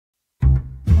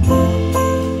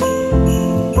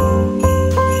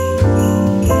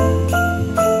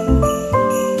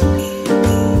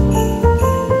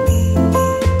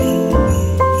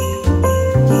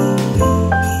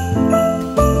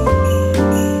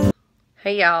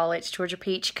Hey y'all, it's Georgia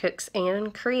Peach Cooks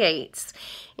and Creates,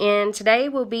 and today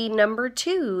will be number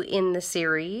 2 in the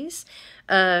series,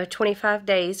 25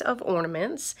 Days of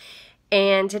Ornaments,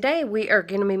 and today we are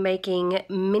going to be making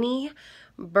mini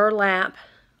burlap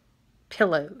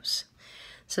pillows.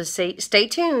 So stay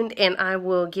tuned and I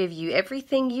will give you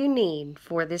everything you need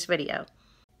for this video.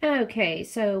 Okay,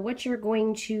 so what you're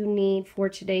going to need for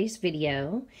today's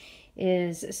video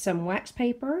is some wax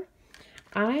paper.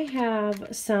 I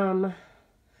have some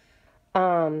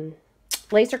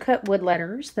laser cut wood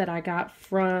letters that I got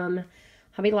from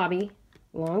Hobby Lobby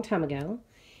a long time ago.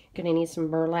 You're going to need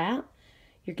some burlap.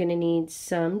 You're going to need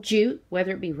some jute,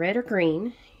 whether it be red or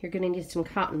green. You're going to need some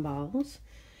cotton balls.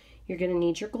 You're going to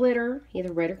need your glitter,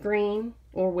 either red or green,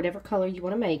 or whatever color you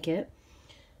want to make it.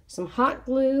 Some hot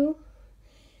glue,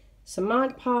 some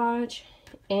Mod Podge,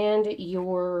 and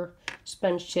your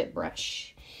sponge tip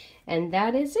brush. And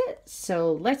that is it.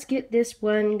 So let's get this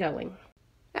one going.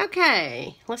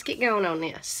 Okay, let's get going on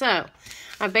this. So,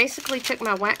 I basically took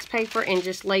my wax paper and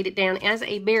just laid it down as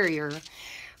a barrier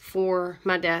for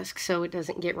my desk so it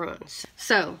doesn't get ruined.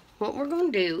 So, what we're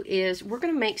going to do is we're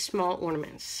going to make small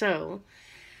ornaments. So,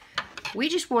 we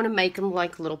just want to make them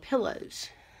like little pillows.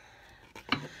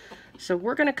 So,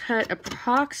 we're going to cut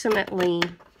approximately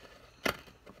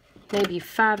maybe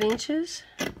 5 inches.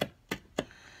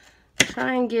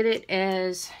 Try and get it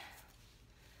as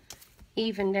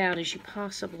evened out as you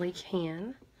possibly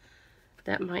can.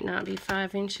 That might not be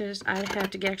 5 inches. I'd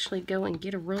have to actually go and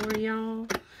get a ruler, y'all.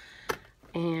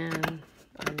 And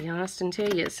I'll be honest and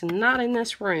tell you, it's not in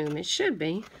this room. It should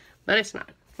be, but it's not.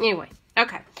 Anyway,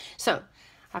 okay. So,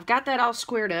 I've got that all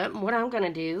squared up. And what I'm going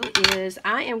to do is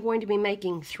I am going to be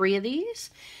making 3 of these.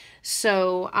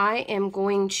 So, I am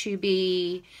going to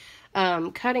be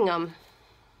cutting them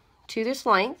to this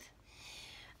length.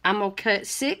 I'm going to cut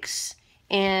 6,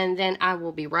 and then I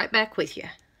will be right back with you.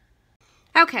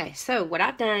 Okay, so what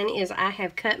I've done is I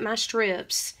have cut my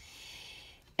strips,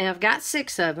 and I've got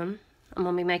 6 of them. I'm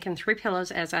going to be making 3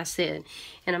 pillows, as I said,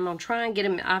 and I'm going to try and get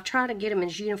them, I'll try to get them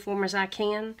as uniform as I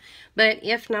can, but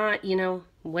if not, you know,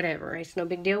 whatever, it's no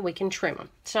big deal, we can trim them.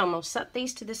 So I'm going to set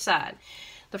these to the side.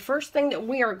 The first thing that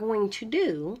we are going to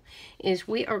do is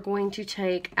we are going to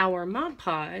take our Mod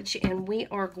Podge, and we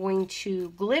are going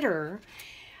to glitter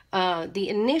the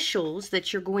initials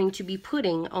that you're going to be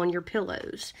putting on your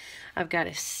pillows. I've got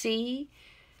a C,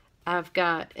 I've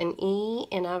got an E,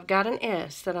 and I've got an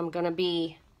S that I'm going to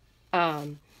be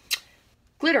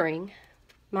glittering,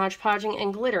 Mod Podging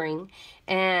and glittering,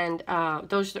 and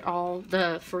those are all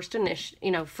the first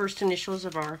initials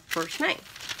of our first name,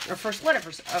 or first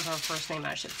letters of our first name,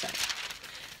 I should say.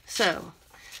 So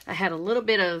I had a little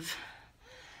bit of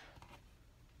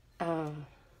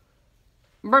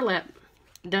burlap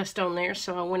dust on there,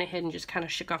 so I went ahead and just kind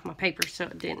of shook off my paper so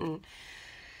it didn't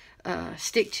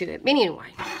stick to it. But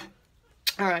anyway,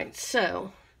 alright,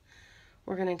 so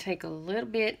we're going to take a little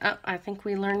bit, I think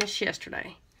we learned this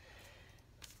yesterday.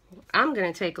 I'm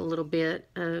going to take a little bit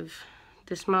of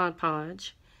this Mod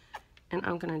Podge, and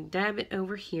I'm going to dab it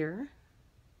over here.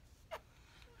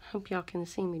 Hope y'all can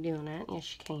see me doing that.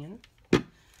 Yes, you can.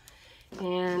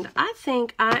 And I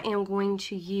think I am going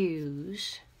to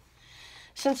use,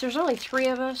 since there's only 3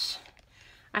 of us,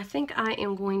 I think I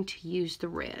am going to use the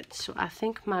red. So I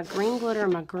think my green glitter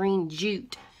and my green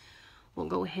jute will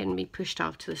go ahead and be pushed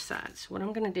off to the side. So what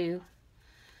I'm going to do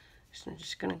is I'm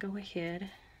just going to go ahead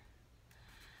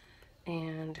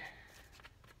and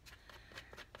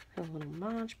put a little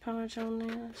Mod Podge on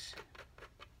this.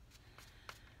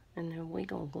 And then we're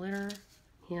going to glitter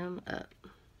him up.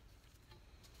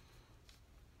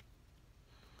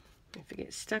 If it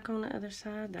gets stuck on the other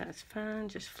side, that's fine.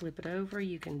 Just flip it over.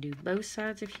 You can do both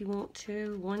sides if you want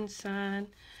to. One side,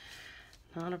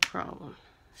 not a problem.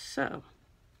 So,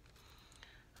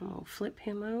 I'm going to flip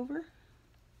him over.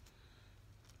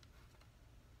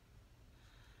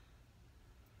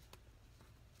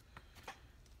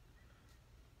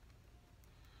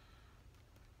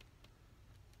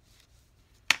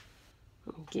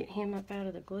 Get him up out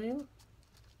of the glue.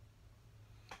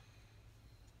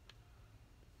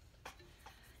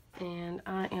 And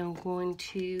I am going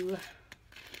to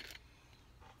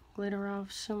glitter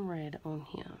off some red on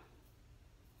him.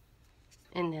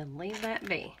 And then leave that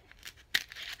be.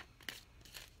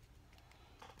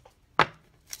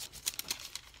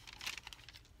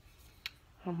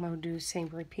 I'm going to do the same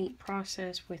repeat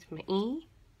process with my E.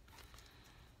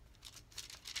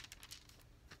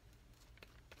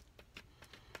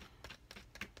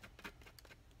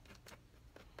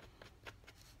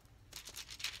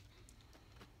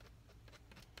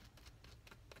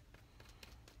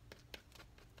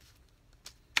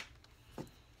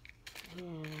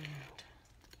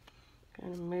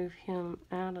 going to move him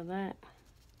out of that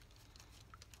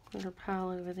glitter pile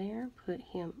over there. Put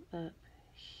him up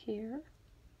here.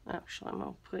 Actually, I'm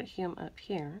going to put him up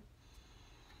here.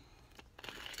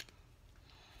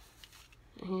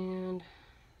 And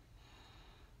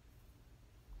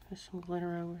put some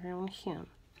glitter over here on him.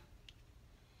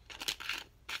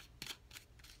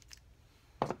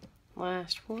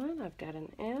 Last one, I've got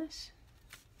an S.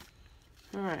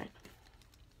 Alright.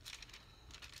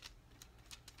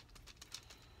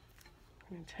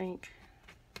 I'm going to take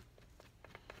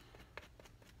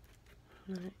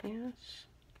my S.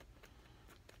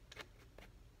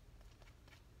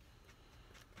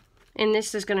 And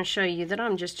this is going to show you that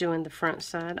I'm just doing the front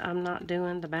side. I'm not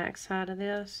doing the back side of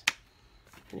this.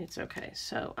 And it's okay.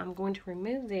 So I'm going to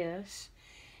remove this.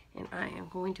 And I am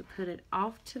going to put it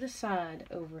off to the side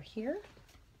over here.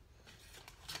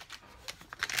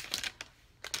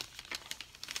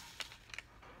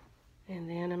 And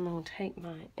then I'm going to take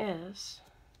my S.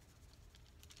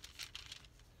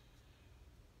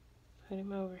 Put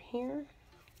him over here.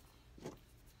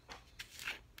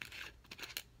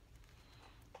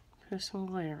 Put some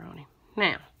glitter on him.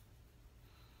 Now,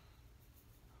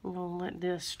 I'm going to let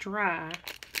this dry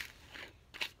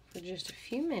for just a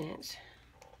few minutes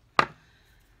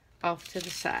off to the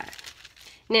side.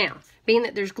 Now, being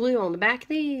that there's glue on the back of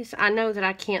these, I know that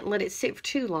I can't let it sit for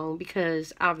too long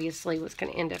because obviously what's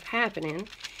going to end up happening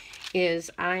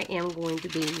is I am going to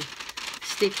be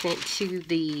sticking it to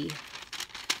the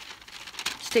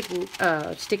sticking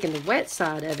the wet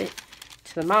side of it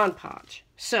to the Mod Podge.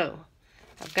 So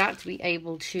I've got to be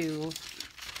able to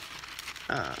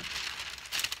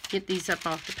get these up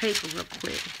off the paper real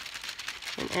quick.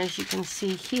 And as you can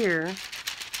see here,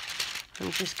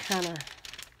 I'm just kind of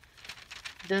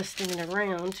dusting it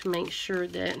around to make sure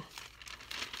that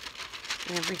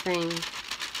everything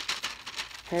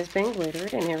has been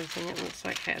glittered and everything it looks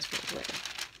like has been glittered.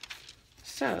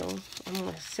 So I'm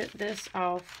going to set this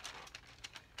off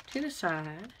to the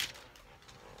side.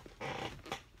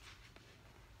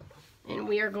 And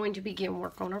we are going to begin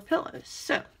work on our pillows.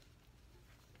 So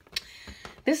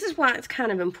this is why it's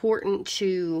kind of important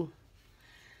to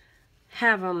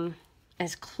have them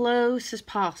as close as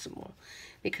possible,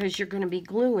 because you're going to be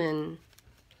gluing,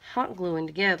 hot gluing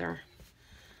together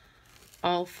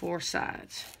all four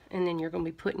sides. And then you're going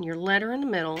to be putting your letter in the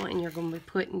middle, and you're going to be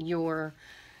putting your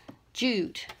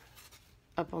jute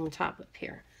up on the top up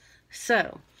here.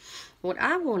 So what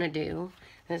I want to do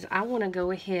is I want to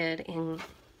go ahead and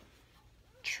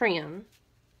trim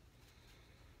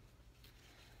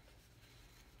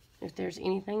if there's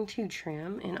anything to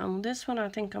trim, and on this one I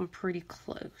think I'm pretty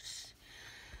close.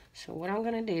 So what I'm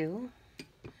going to do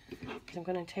is I'm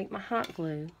going to take my hot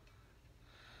glue,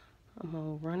 I'm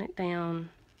going to run it down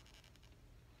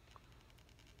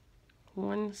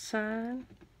one side,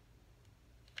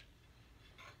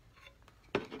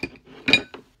 and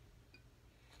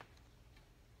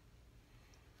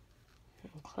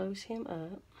close him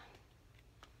up.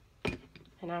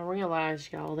 And I realize,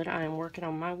 y'all, that I am working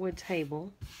on my wood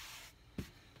table.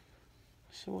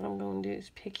 So what I'm going to do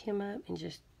is pick him up and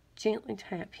just gently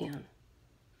tap him,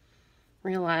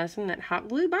 realizing that hot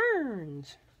glue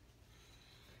burns.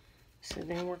 So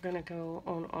then we're going to go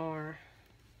on our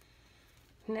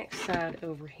next side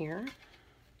over here.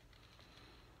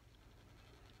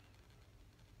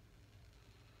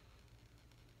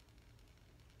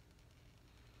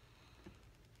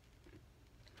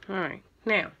 Alright,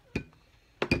 now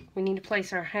we need to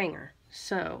place our hanger.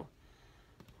 So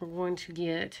we're going to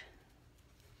get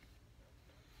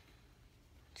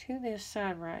to this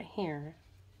side right here,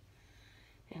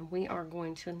 and we are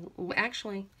going to,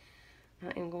 actually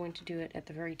I am going to do it at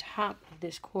the very top of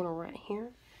this corner right here.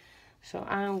 So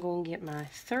I'm going to get my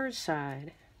third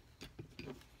side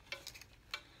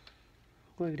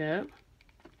glued up.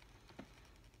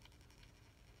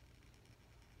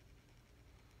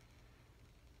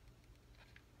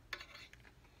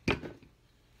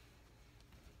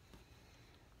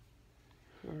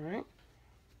 Alright.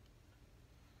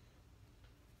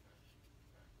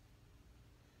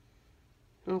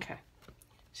 Okay.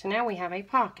 So now we have a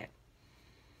pocket.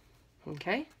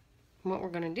 Okay. What we're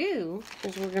going to do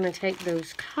is we're going to take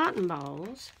those cotton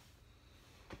balls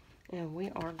and we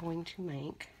are going to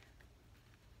make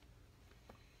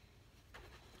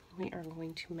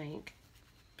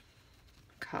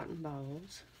cotton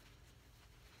balls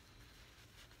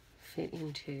fit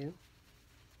into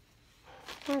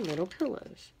our little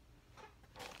pillows.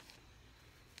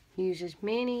 Use as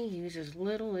many, use as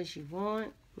little as you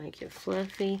want. Make it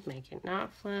fluffy, make it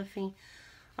not fluffy.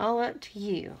 All up to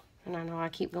you. And I know I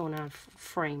keep going out of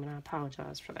frame, and I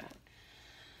apologize for that.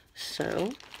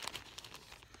 So,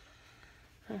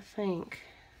 I think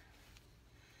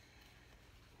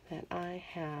that I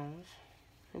have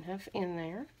enough in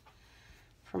there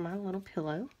for my little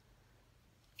pillow.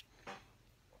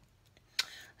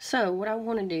 So what I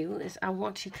want to do is I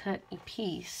want to cut a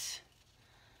piece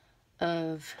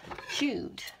of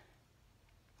jute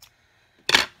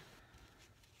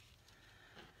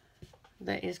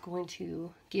that is going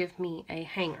to give me a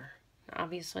hanger.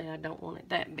 Obviously I don't want it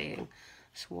that big.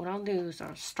 So what I'll do is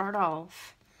I'll start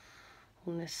off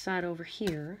on this side over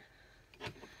here,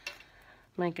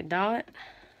 make a dot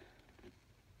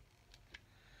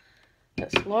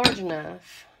that's large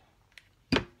enough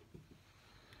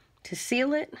to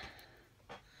seal it,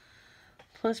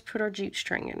 plus put our jute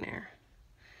string in there.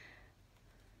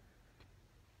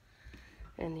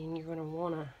 And then you're going to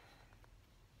want to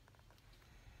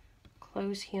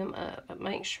close him up, but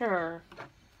make sure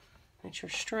that your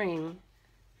string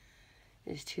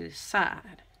is to the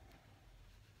side.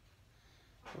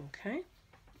 Okay.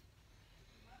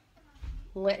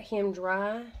 Let him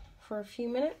dry for a few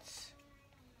minutes,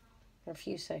 or a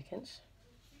few seconds.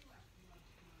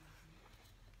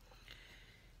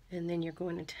 And then you're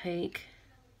going to take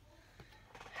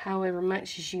however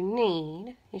much as you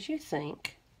need, as you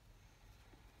think.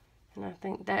 And I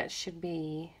think that should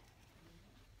be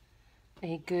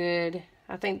a good,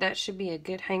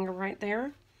 hanger right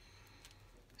there.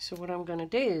 So what I'm going to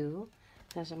do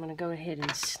is I'm going to go ahead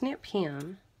and snip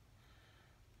him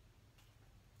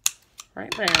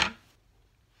right there.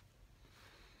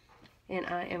 And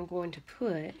I am going to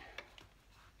put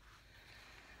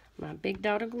my big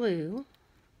dot of glue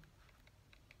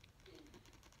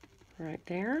right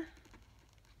there.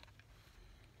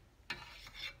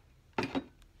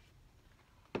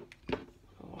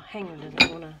 Hanger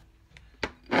doesn't want to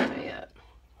stay up.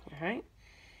 Alright,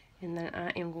 and then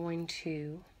I am going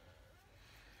to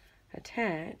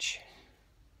attach.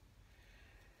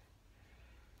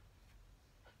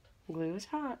 Glue is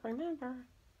hot, remember.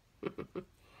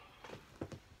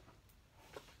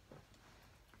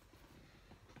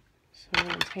 So I'm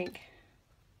going to take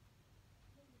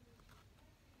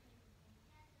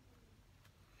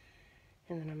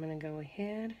and then I'm going to go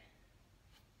ahead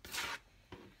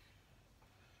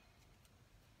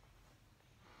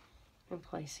and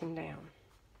place him down.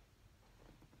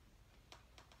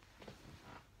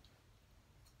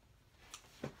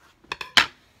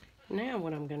 Now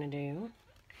what I'm going to do,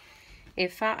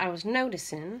 if I was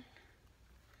noticing,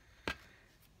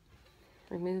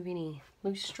 remove any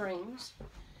loose strings,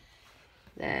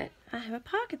 that I have a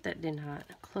pocket that did not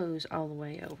close all the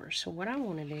way over. So what I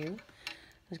want to do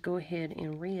is go ahead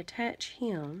and reattach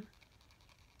him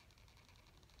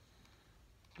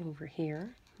over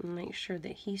here. Make sure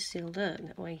that he's sealed up,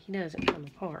 that way he doesn't come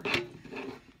apart.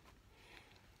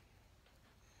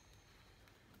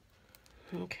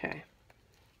 Okay.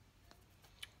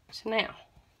 So now,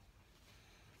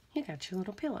 you got your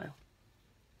little pillow.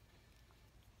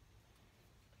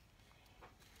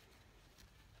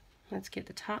 Let's get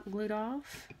the top glued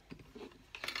off.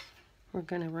 We're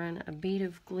going to run a bead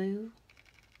of glue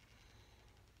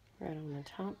right on the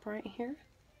top right here.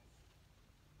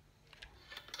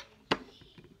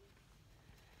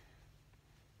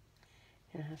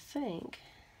 And I think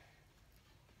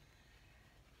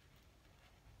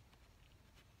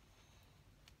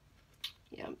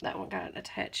yeah, that one got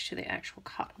attached to the actual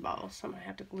cotton ball, so I'm going to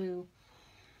have to glue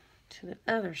to the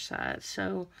other side.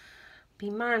 So be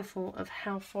mindful of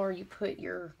how far you put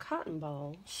your cotton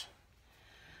balls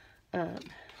up,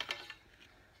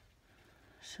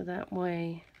 so that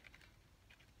way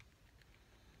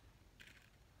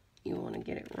you want to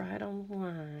get it right on the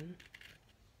line.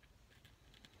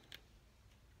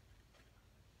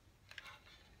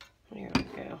 There we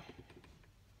go.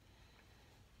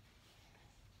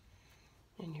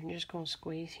 And you're just going to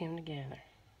squeeze him together.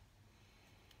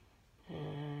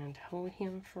 And hold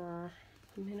him for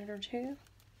a minute or two.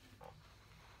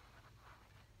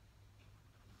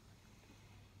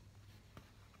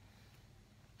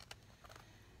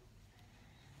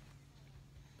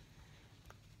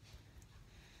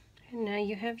 And now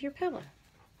you have your pillow.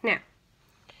 Now,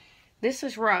 this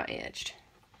is raw edged.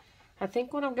 I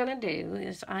think what I'm going to do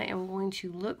is I am going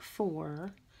to look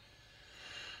for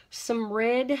some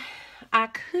red. I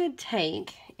could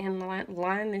take and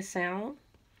line this out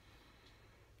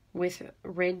with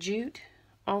red jute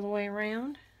all the way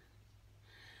around.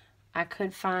 I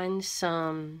could find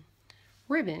some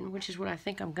ribbon, which is what I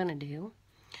think I'm going to do.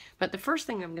 But the first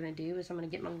thing I'm going to do is I'm going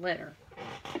to get my letter.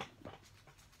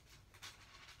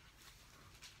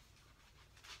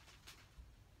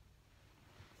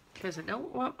 Because I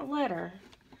don't want a letter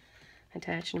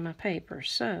attached to my paper.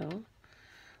 So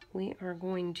we are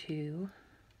going to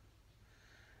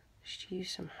Just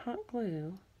use some hot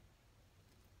glue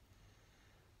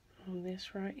on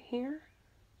this right here.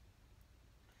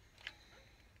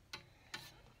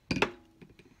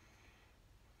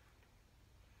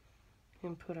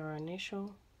 And put our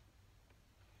initial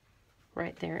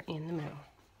right there in the middle.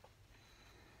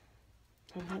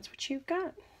 And that's what you've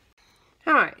got.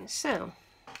 Alright, so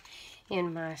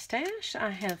in my stash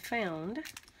I have found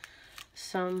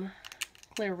some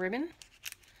glitter ribbon.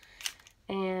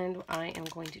 And I am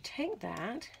going to take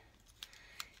that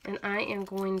and I am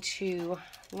going to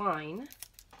line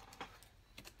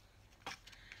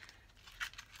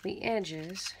the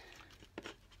edges.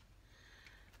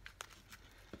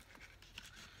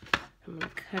 I'm going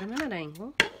to cut them at an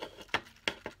angle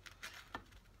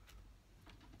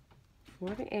for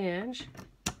the edge.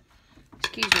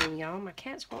 Excuse me, y'all, my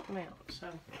cat's wanting out, so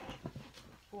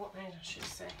what I should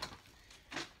say.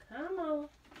 Come on.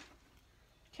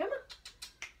 Come on.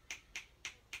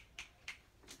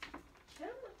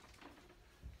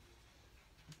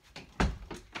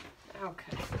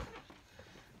 Okay,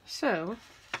 so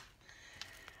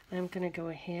I'm going to go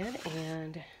ahead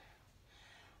and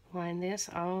line this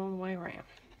all the way around.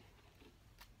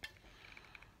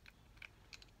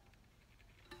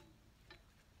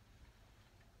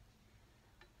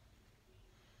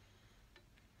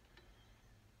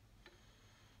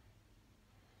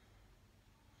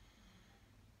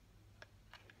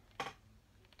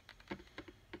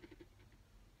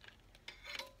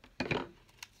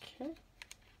 Okay.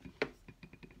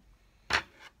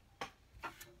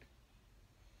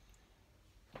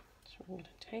 So we're going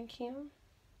to take him,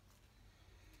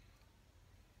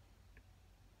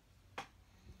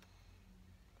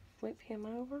 flip him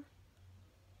over,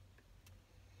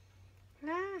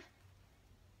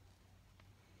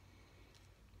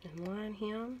 and line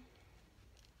him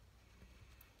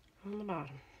on the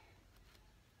bottom.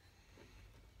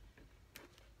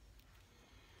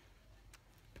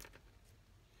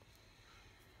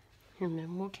 And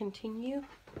then we'll continue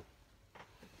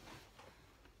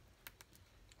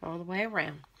all the way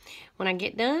around. When I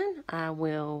get done, I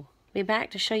will be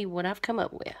back to show you what I've come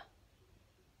up with.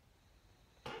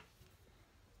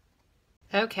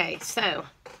 Okay, so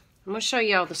I'm going to show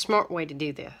y'all the smart way to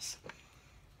do this.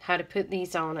 How to put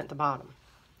these on at the bottom.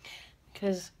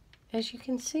 Because, as you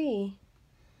can see,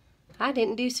 I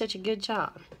didn't do such a good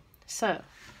job. So,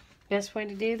 best way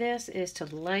to do this is to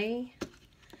lay,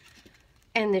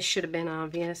 and this should have been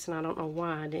obvious, and I don't know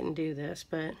why I didn't do this,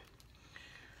 but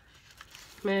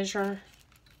measure,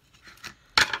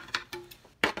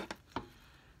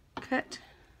 cut,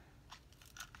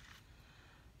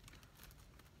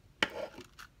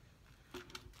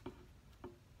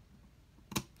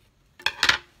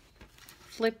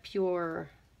 flip your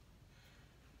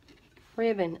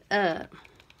ribbon up,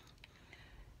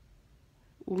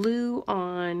 glue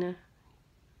on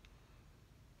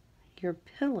your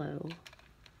pillow,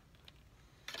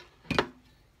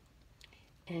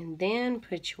 and then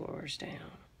put yours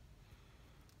down.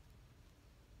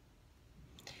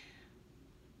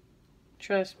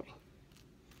 Trust me,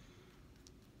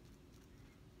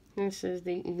 this is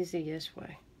the easiest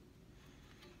way.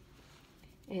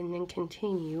 And then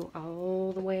continue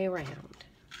all the way around.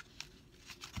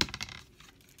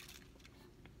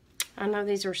 I know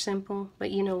these are simple,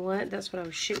 but you know what? That's what I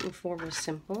was shooting for, was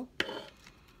simple.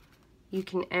 You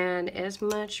can add as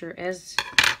much or as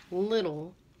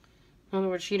little. In other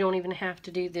words, you don't even have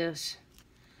to do this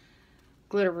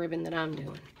glitter ribbon that I'm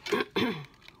doing.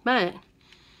 But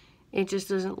it just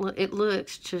doesn't look, it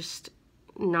looks just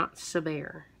not so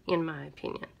bare, in my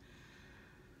opinion.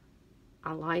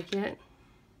 I like it.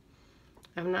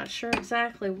 I'm not sure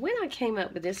exactly when I came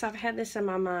up with this. I've had this in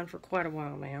my mind for quite a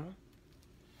while now.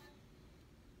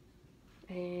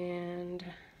 And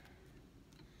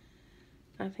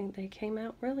I think they came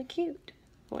out really cute.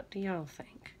 What do y'all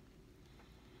think?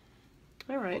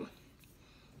 Alright.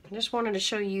 I just wanted to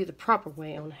show you the proper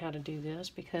way on how to do this,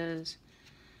 because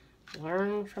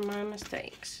learn from my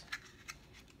mistakes.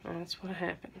 That's what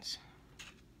happens.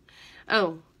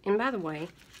 Oh, and by the way,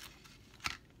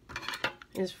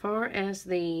 as far as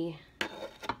the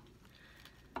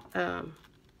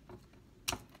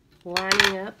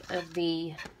lining up of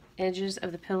the edges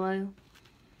of the pillow,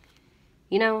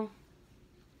 you know,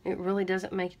 it really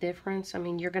doesn't make a difference. I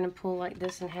mean, you're going to pull like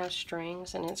this and have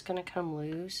strings, and it's going to come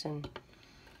loose. And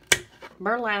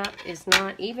burlap is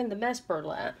not, even the best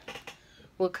burlap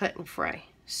will cut and fray.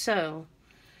 So,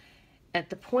 at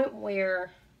the point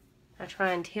where I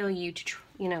try and tell you to,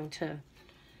 you know, to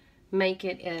make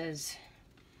it as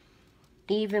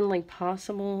evenly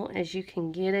possible as you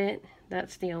can get it,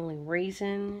 that's the only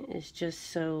reason, is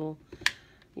just so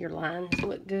your lines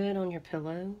look good on your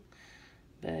pillow,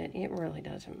 but it really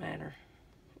doesn't matter.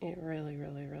 It really,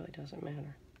 really, really doesn't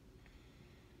matter.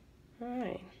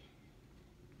 Alright.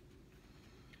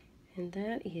 And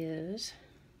that is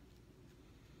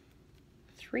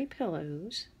 3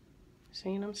 pillows.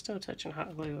 See, and I'm still touching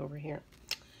hot glue over here.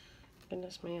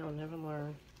 Goodness me, I'll never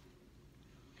learn.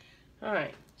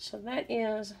 Alright, so that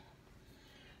is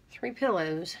 3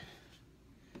 pillows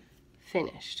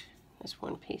finished. This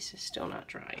one piece is still not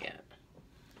dry yet.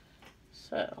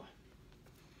 So,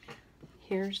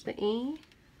 here's the E.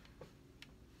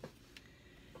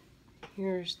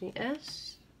 Here's the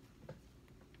S.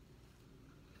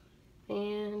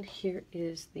 And here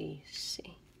is the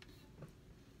C.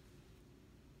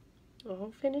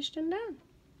 All finished and done.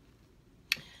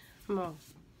 I'm going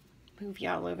to move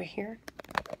y'all over here.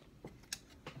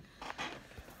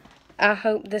 I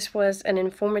hope this was an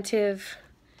informative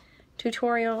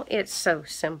tutorial. It's so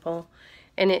simple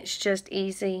and it's just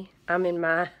easy. I'm in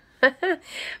my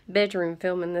bedroom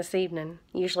filming this evening.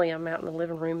 Usually I'm out in the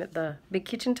living room at the big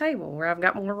kitchen table where I've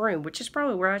got more room, which is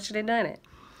probably where I should have done it.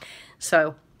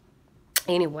 So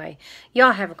anyway,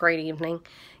 y'all have a great evening.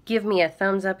 Give me a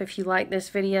thumbs up if you like this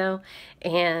video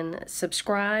and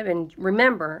subscribe. And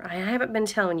remember, I haven't been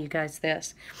telling you guys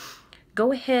this.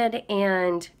 Go ahead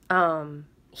and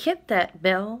hit that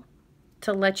bell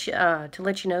to let you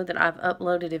know that I've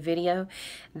uploaded a video.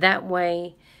 That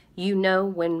way you know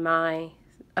when my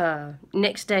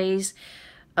next days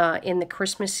in the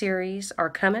Christmas series are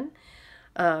coming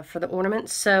for the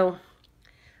ornaments. So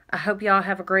I hope y'all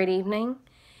have a great evening,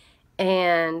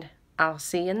 and I'll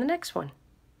see you in the next one.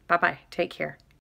 Bye-bye. Take care.